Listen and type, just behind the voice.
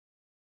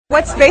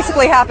What's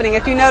basically happening,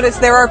 if you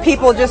notice, there are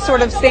people just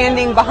sort of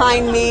standing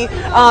behind me,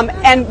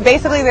 and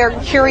basically they're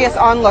curious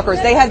onlookers.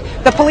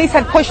 The police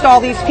had pushed all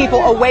these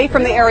people away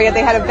from the area.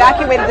 They had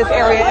evacuated this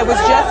area. It was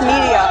just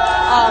media.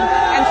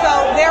 And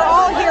so they're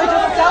all here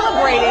just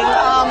celebrating.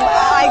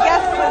 I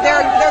guess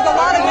there's a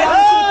lot of young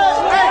people.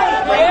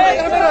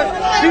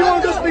 We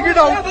want to speak it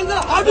out.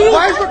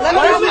 Why should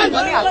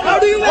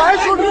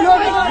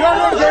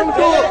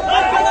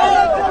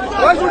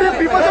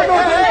people not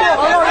going to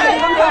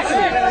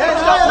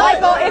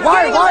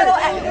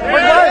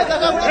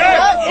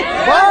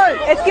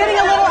It's getting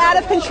a little out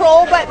of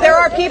control, but there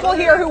are people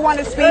here who want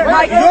to speak.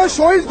 Your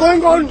show is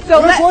going on.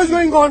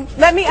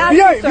 Let me ask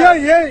you, sir.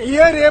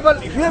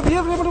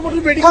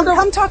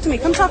 Come talk to me.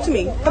 Come talk to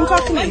me.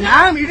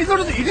 Ma'am, it is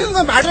not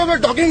a matter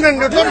of talking and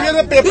not here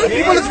the paper.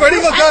 People is waiting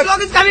for that.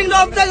 Is coming to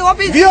the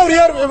office. We are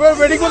here. We're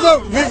waiting for the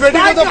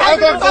 5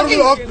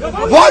 o'clock.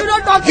 What?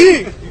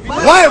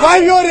 Why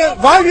we are here?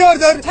 Why we are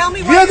there? Tell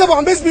me we are the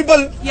Bombay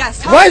people.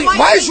 Yes.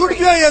 Why should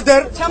we are here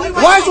there?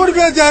 Why should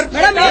we are there?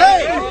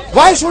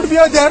 Why should we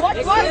are there?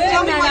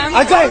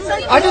 I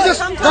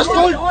just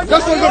told you.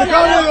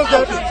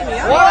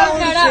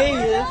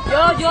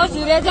 जो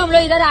सूर्य से हम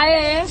लोग इधर आए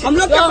हैं हम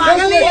लोग क्या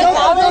पागल हैं?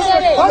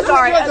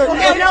 Sorry.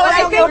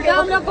 Okay.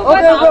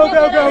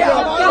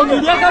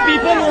 मीडिया का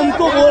पीपल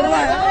उनको बोल रहा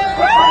है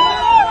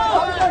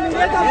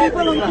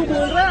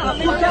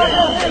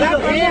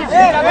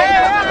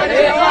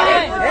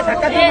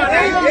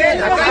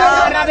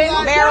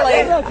Barely.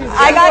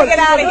 I gotta get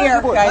out of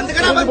here, guys.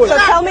 So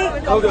tell me.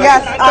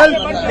 Yes.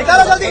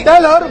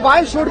 Tell her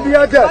why should we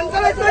are there.